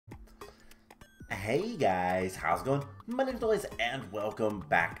Hey guys, how's it going? My name is Noise and welcome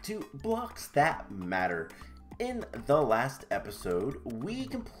back to Blocks That Matter. In the last episode, we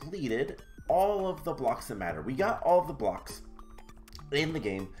completed all of the blocks that matter. We got all of the blocks in the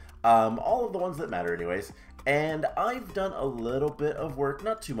game, all of the ones that matter anyways, and I've done a little bit of work,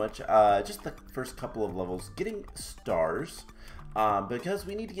 not too much, just the first couple of levels, getting stars. Because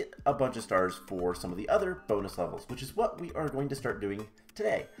we need to get a bunch of stars for some of the other bonus levels, which is what we are going to start doing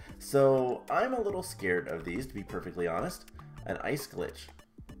today. So I'm a little scared of these, to be perfectly honest. An ice glitch.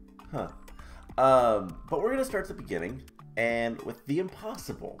 Huh. But we're going to start at the beginning, and with the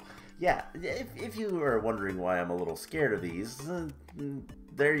impossible. Yeah, if you are wondering why I'm a little scared of these,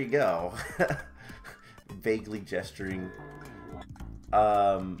 there you go. Vaguely gesturing.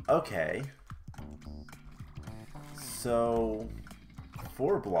 Okay. So,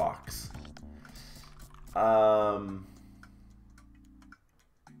 4 blocks. I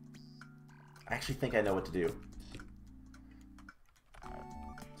actually think I know what to do.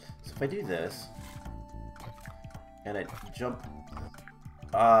 So if I do this, and I jump,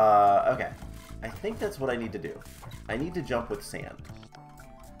 okay. I think that's what I need to do. I need to jump with sand.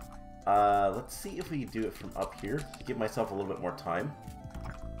 Let's see if we can do it from up here to give myself a little bit more time.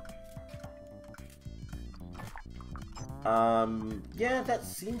 Yeah, that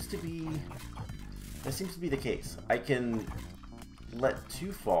seems to be the case. I can let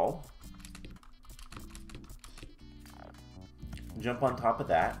 2 fall, jump on top of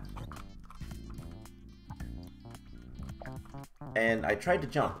that, and I tried to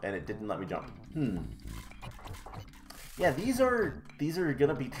jump and it didn't let me jump. Yeah, these are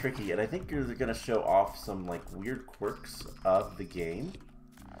gonna be tricky, and I think they're gonna show off some like weird quirks of the game,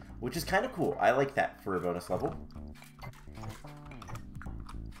 which is kind of cool. I like that for a bonus level.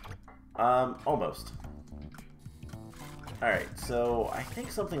 Almost. Alright, so I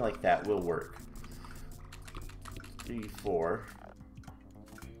think something like that will work. 3, 4.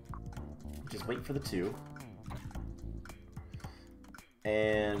 Just wait for the 2.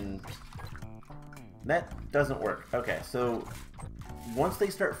 And that doesn't work. Okay, so once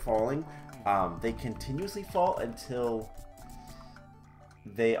they start falling, they continuously fall until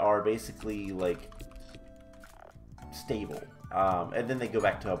they are basically like stable. And then they go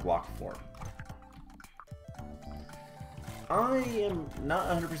back to a block form. I am not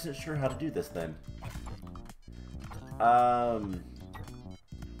 100% sure how to do this then.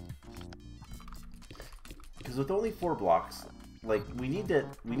 Because with only 4 blocks, like we need to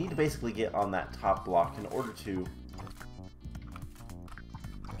basically get on that top block in order to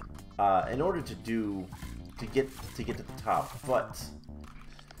get to the top. But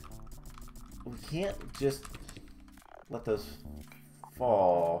we can't just let those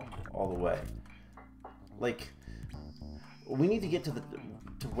fall all the way. Like, we need to get to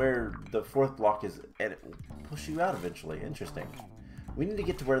where the 4th block is, and it will push you out eventually. Interesting. We need to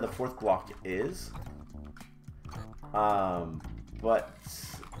get to where the 4th block is. But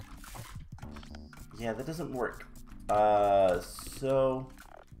yeah, that doesn't work. So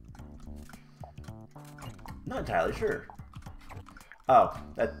not entirely sure. Oh,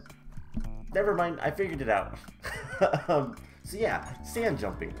 never mind. I figured it out. So yeah, sand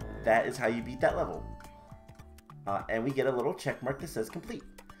jumping. That is how you beat that level. And we get a little check mark that says complete.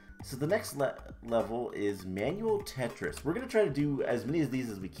 So the next level is manual Tetris. We're going to try to do as many of these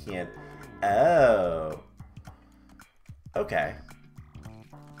as we can. Oh. Okay.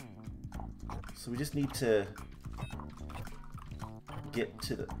 So we just need to get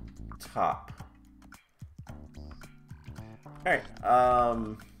to the top. Alright,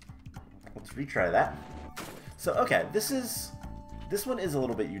 let's retry that. So, okay, this one is a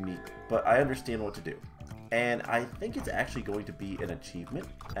little bit unique, but I understand what to do. And I think it's actually going to be an achievement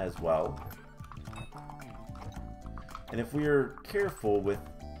as well. And if we're careful with...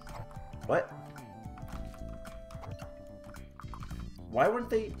 What? Why weren't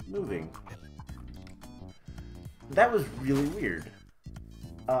they moving? That was really weird.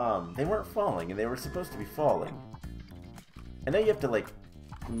 They weren't falling, and they were supposed to be falling. I know you have to, like,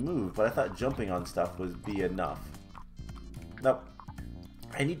 move, but I thought jumping on stuff would be enough. Nope.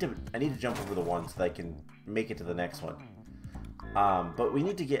 I need to jump over the one so that I can make it to the next one. But we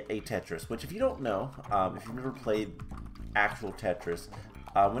need to get a Tetris, which if you don't know, if you've never played actual Tetris,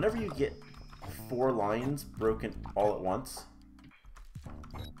 whenever you get 4 lines broken all at once,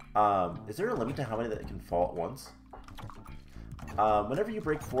 is there a limit to how many that can fall at once? Whenever you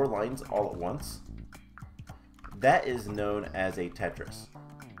break 4 lines all at once, that is known as a Tetris.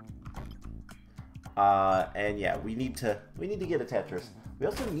 And yeah, we need to get a Tetris. We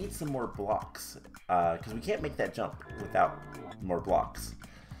also need some more blocks, because we can't make that jump without more blocks.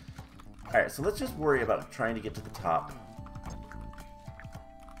 Alright, so let's just worry about trying to get to the top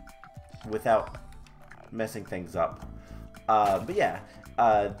without messing things up. But yeah,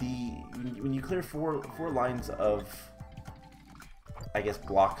 when you clear four lines of, I guess,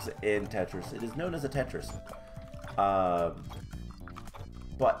 blocks in Tetris, it is known as a Tetris.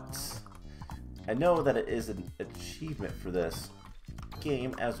 But I know that it is an achievement for this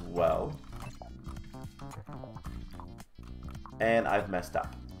game as well. And I've messed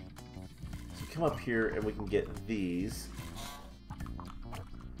up. So come up here and we can get these.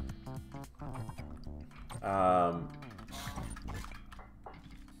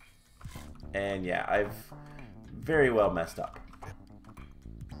 And yeah, I've very well messed up.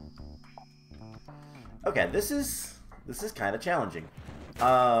 Okay, this is kind of challenging.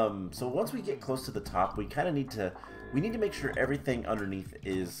 So once we get close to the top, we kind of need to make sure everything underneath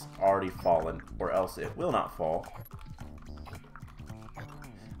is already fallen, or else it will not fall.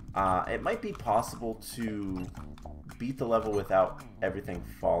 It might be possible to beat the level without everything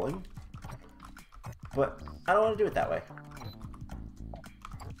falling, but I don't want to do it that way.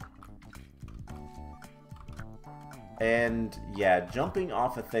 And yeah, jumping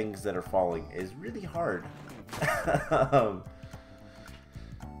off of things that are falling is really hard. The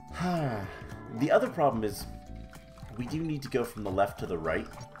other problem is we do need to go from the left to the right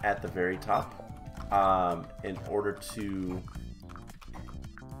at the very top in order to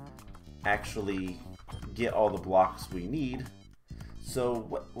actually get all the blocks we need. So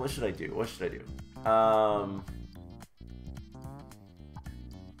what should I do? What should I do?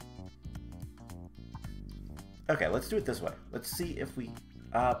 Okay, let's do it this way. Let's see if we...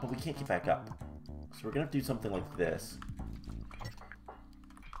 but we can't get back up. So we're going to have to do something like this.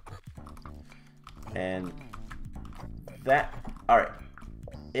 And that... Alright.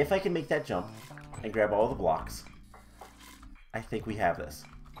 If I can make that jump and grab all the blocks, I think we have this.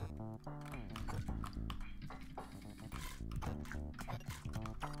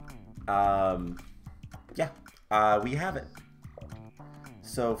 Yeah. We have it.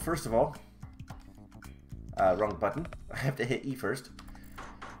 So, first of all... wrong button. I have to hit E first.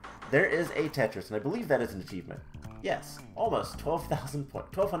 There is a Tetris, and I believe that is an achievement. Yes, almost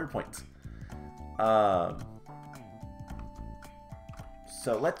 1,200 points.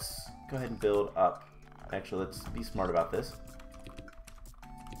 So let's go ahead and build up. Actually, let's be smart about this.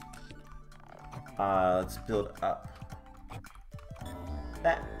 Let's build up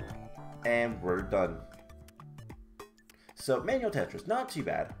that, and we're done. So manual Tetris, not too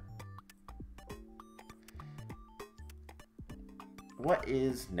bad. What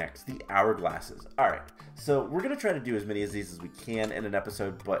is next? The hourglasses. Alright, so we're going to try to do as many of these as we can in an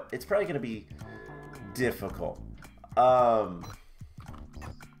episode, but it's probably going to be difficult.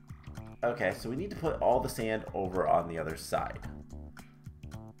 Okay, so we need to put all the sand over on the other side.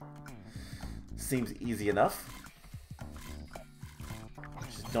 Seems easy enough.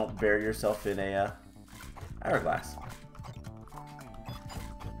 Just don't bury yourself in a hourglass.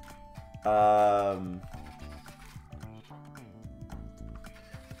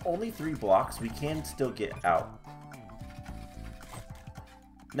 Only 3 blocks. We can still get out.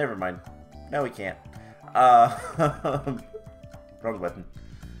 Never mind. No, we can't. Wrong button.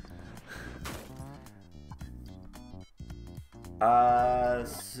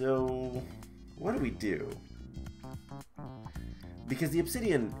 So what do we do? Because the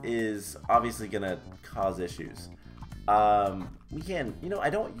obsidian is obviously gonna cause issues. We can, you know, I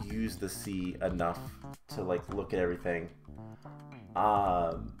don't use the sea enough to like look at everything.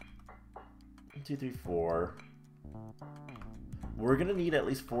 1, 2, 3, 4. We're gonna need at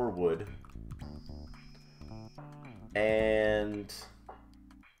least 4 wood. And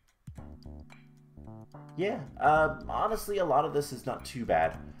yeah, honestly, a lot of this is not too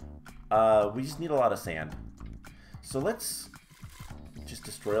bad. We just need a lot of sand. So let's just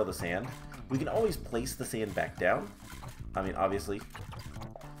destroy all the sand. We can always place the sand back down. I mean, obviously,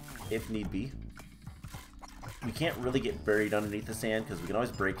 if need be. We can't really get buried underneath the sand because we can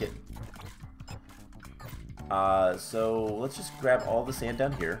always break it. So let's just grab all the sand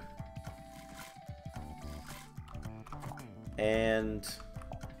down here. And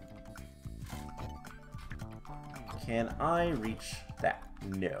can I reach that?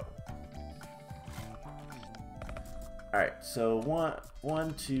 No. Alright, so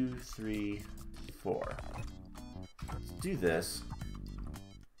 1, 2, 3, 4. Let's do this.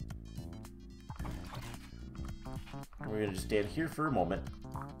 We're going to just stand here for a moment.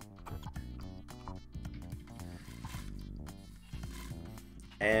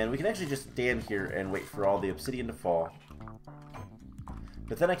 And we can actually just stand here and wait for all the obsidian to fall.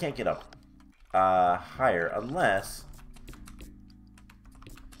 But then I can't get up higher unless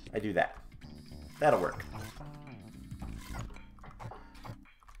I do that. That'll work.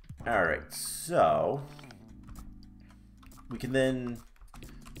 Alright, so we can then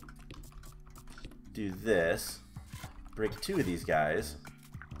do this. Break 2 of these guys.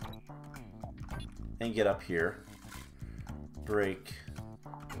 And get up here. Break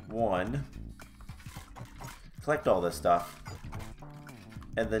 1. Collect all this stuff.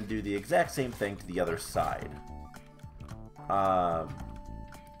 And then do the exact same thing to the other side.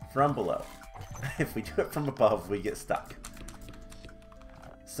 From below. If we do it from above, we get stuck.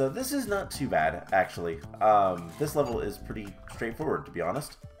 So this is not too bad, actually. This level is pretty straightforward, to be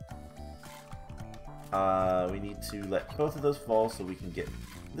honest. We need to let both of those fall so we can get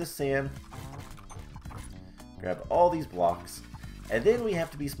this sand. Grab all these blocks. And then we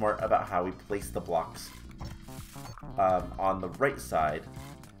have to be smart about how we place the blocks on the right side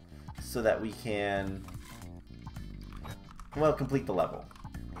so that we can, well, complete the level.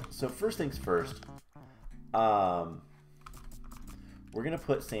 So first things first, we're going to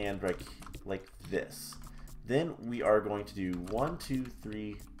put sand like this. Then we are going to do 1, 2,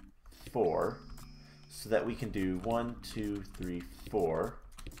 3, 4, so that we can do 1, 2, 3, 4.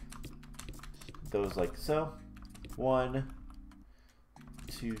 Those like so. 1,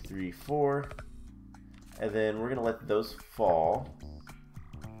 2, 3, 4. And then we're going to let those fall.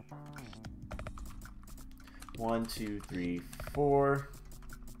 1, 2, 3, 4.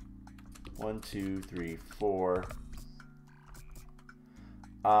 1, 2, 3, 4.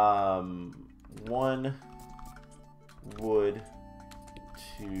 1 wood,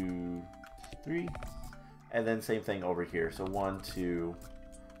 2, 3, and then same thing over here. So 1, 2,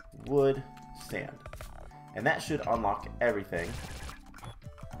 wood, sand, and that should unlock everything.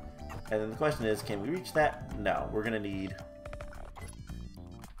 And then the question is, can we reach that? No, we're gonna need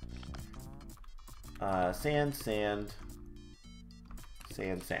sand, sand,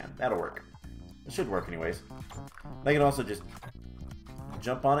 sand, sand. That'll work. It should work anyways. I can also just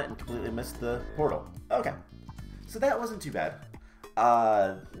jump on it and completely miss the portal. Okay, so that wasn't too bad.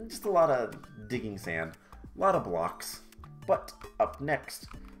 Just a lot of digging sand, a lot of blocks. But up next,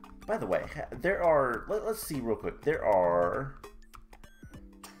 by the way, there are, let's see real quick, there are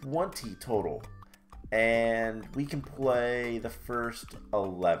 20 total, and we can play the first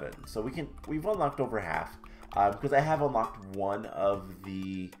 11. So we've unlocked over half, because I have unlocked one of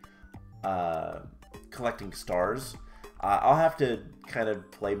the collecting stars. I'll have to kind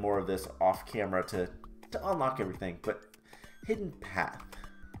of play more of this off camera to unlock everything, but hidden path.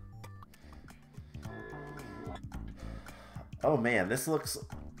 Oh man, this looks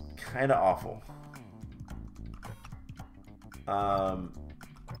kind of awful.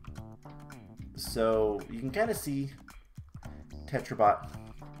 So you can kind of see Tetrobot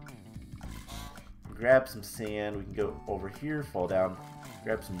grab some sand. We can go over here, fall down,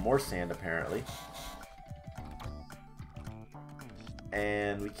 grab some more sand apparently.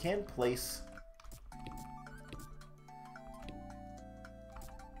 And we can place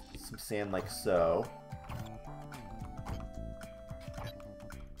some sand like so.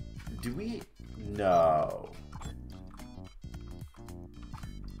 Do we? No.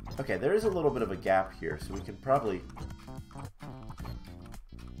 Okay, there is a little bit of a gap here, so we can probably...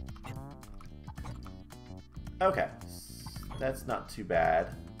 Okay, that's not too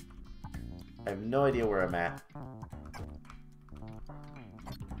bad. I have no idea where I'm at.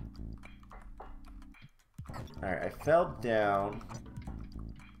 Alright, I fell down.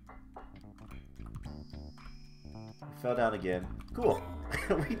 I fell down again. Cool.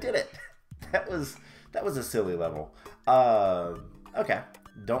 We did it. That was a silly level. Okay.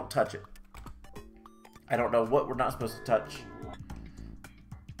 Don't touch it. I don't know what we're not supposed to touch.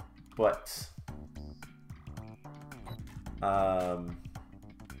 But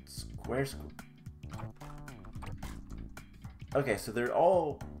square. Okay, so they're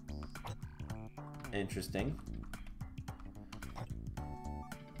all interesting.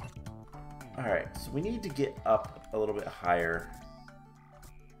 Alright, so we need to get up a little bit higher.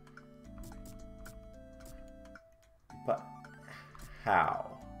 But how?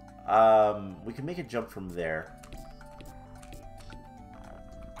 We can make a jump from there.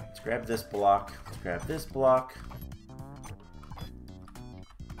 Let's grab this block. Let's grab this block.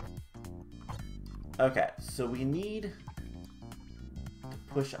 Okay, so we need to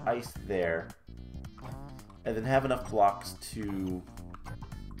push ice there. And then have enough blocks to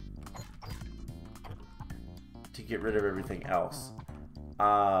get rid of everything else.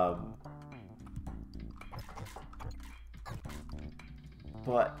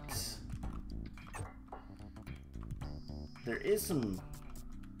 But there is some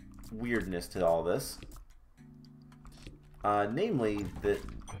weirdness to all this. Namely that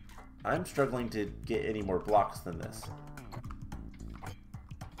I'm struggling to get any more blocks than this.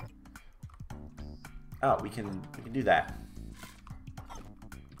 Oh, we can do that.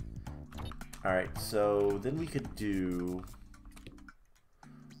 Alright, so then we could do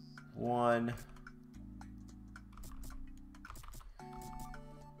 1,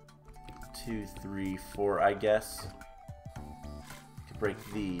 2, 3, 4, I guess. To break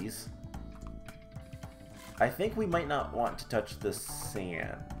these. I think we might not want to touch the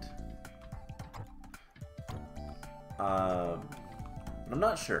sand. I'm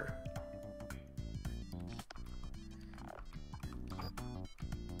not sure.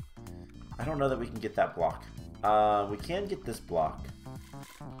 I don't know that we can get that block. We can get this block.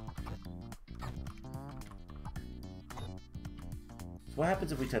 So what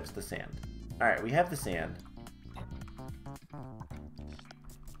happens if we touch the sand? Alright, we have the sand.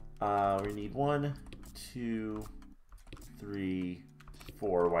 We need 1, 2, 3,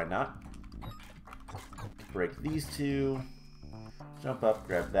 4. Why not? Break these two. Jump up,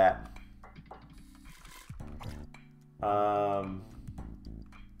 grab that.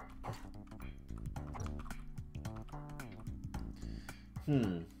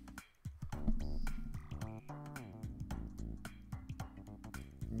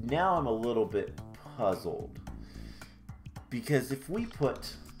 Now I'm a little bit puzzled. Because if we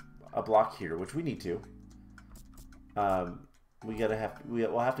put a block here, which we need to,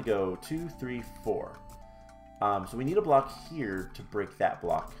 we'll have to go 2, 3, 4. So we need a block here to break that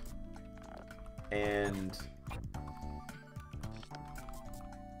block. And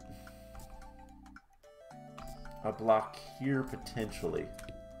a block here potentially.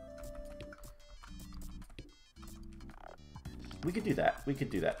 We could do that. We could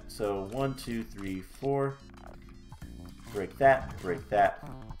do that. So 1, 2, 3, 4. Break that, break that.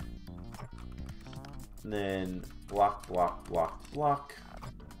 And then block, block, block, block.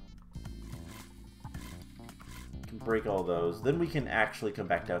 Can break all those. Then we can actually come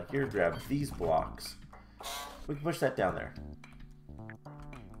back down here, grab these blocks. We can push that down there.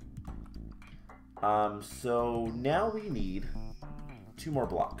 So now we need 2 more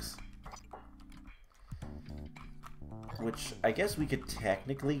blocks. Which I guess we could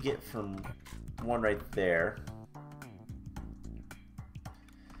technically get from one right there.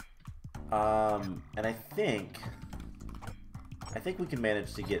 And I think we can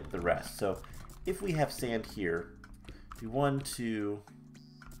manage to get the rest. So if we have sand here, do 1, 2,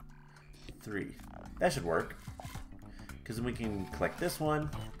 3. That should work. Because then we can collect this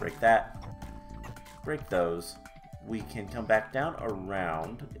one, break that, break those. We can come back down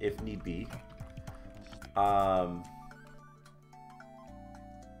around if need be. 1,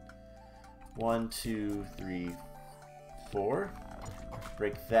 2, 3, 4.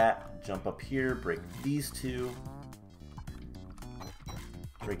 Break that, jump up here, break these two.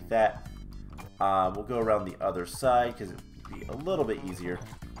 Break that. We'll go around the other side because it'd be a little bit easier.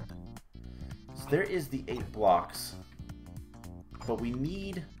 So there is the 8 blocks. But we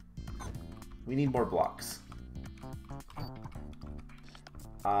need more blocks.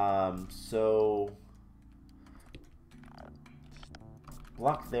 So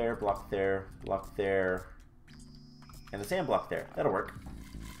block there, block there, block there, and the sand block there. That'll work.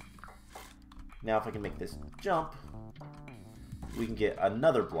 Now if I can make this jump, we can get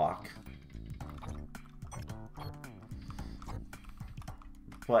another block.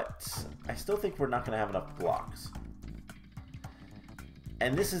 But I still think we're not going to have enough blocks.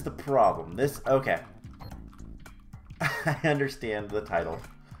 And this is the problem. Okay. I understand the title.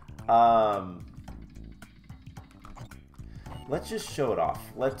 Let's just show it off.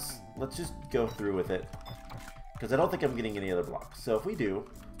 Let's just go through with it. Because I don't think I'm getting any other blocks. So if we do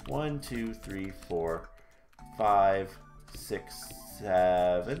 1, 2, 3, 4, 5, 6,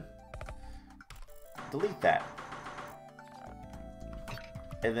 7. Delete that.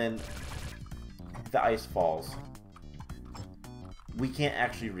 And then the ice falls. We can't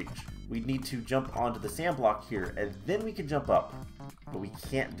actually reach. We need to jump onto the sand block here, and then we can jump up. But we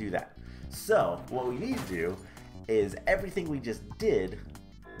can't do that. So what we need to do is everything we just did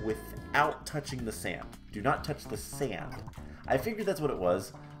without touching the sand. Do not touch the sand. I figured that's what it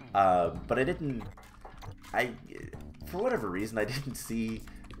was, but I didn't. For whatever reason, I didn't see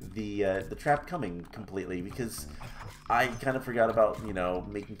the trap coming completely because I kind of forgot about, you know,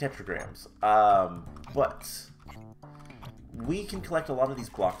 making tetragrams. But we can collect a lot of these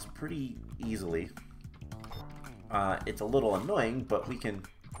blocks pretty easily. It's a little annoying, but we can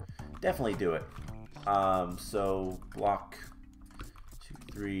definitely do it. So block 2,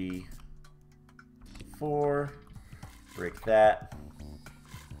 3, 4. Break that.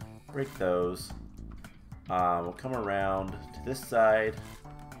 Break those. We'll come around to this side.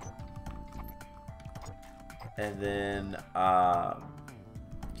 And then,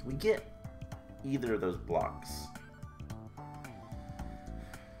 can we get either of those blocks?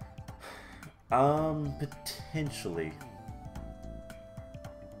 Potentially.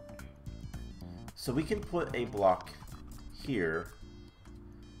 So we can put a block here.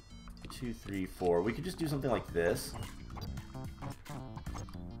 2, 3, 4. We could just do something like this.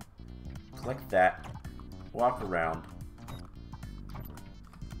 Collect that. Walk around.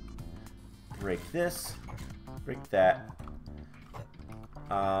 Break this. Break that.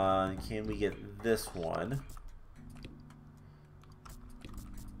 Can we get this one?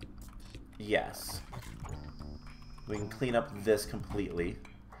 Yes. We can clean up this completely.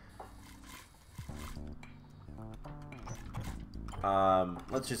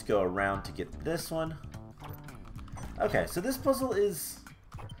 Let's just go around to get this one. Okay, so this puzzle is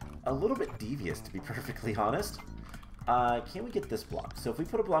a little bit devious, to be perfectly honest. Can we get this block? So if we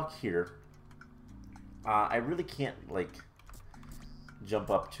put a block here, I really can't, like, jump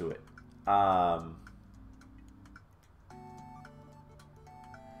up to it.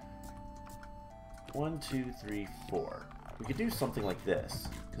 1, 2, 3, 4. We could do something like this,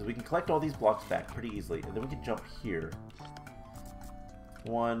 because we can collect all these blocks back pretty easily, and then we can jump here.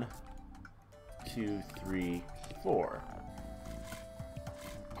 1, 2, 3, 4.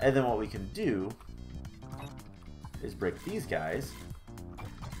 And then what we can do is break these guys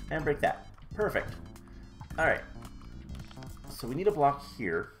and break that. Perfect. Alright. So we need a block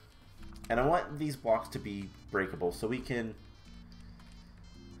here. And I want these blocks to be breakable, so we can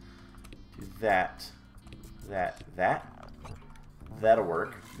do that, that, that. That'll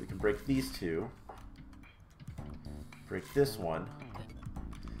work. We can break these two. Break this one.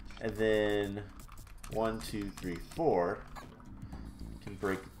 And then 1, 2, 3, 4. We can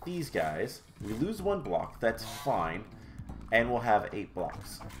break these guys. We lose one block, that's fine. And we'll have 8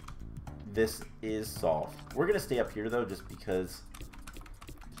 blocks. This is solved. We're going to stay up here though, just because.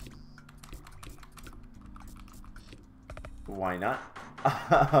 Why not?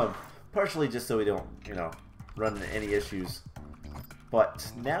 Partially just so we don't, you know, run into any issues.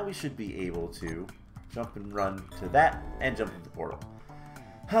 But now we should be able to jump and run to that and jump into the portal.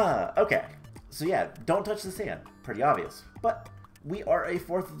 Okay. So yeah, don't touch the sand. Pretty obvious. But we are a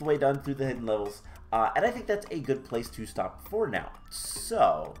fourth of the way done through the hidden levels. And I think that's a good place to stop for now.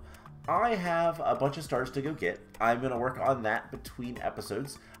 So I have a bunch of stars to go get. I'm going to work on that between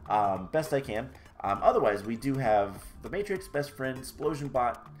episodes best I can. Otherwise, we do have the Matrix, Best Friend,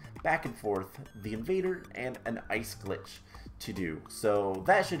 Explosionbot, Back and Forth, the Invader, and an Ice Glitch to do. So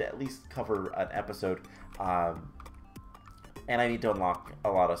that should at least cover an episode. And I need to unlock a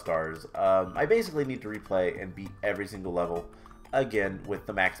lot of stars. I basically need to replay and beat every single level again with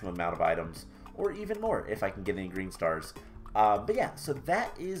the maximum amount of items, or even more if I can get any green stars. But yeah, so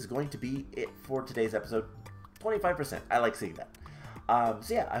that is going to be it for today's episode. 25%. I like seeing that.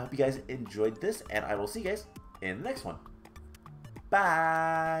 So yeah, I hope you guys enjoyed this, and I will see you guys in the next one.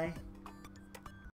 Bye!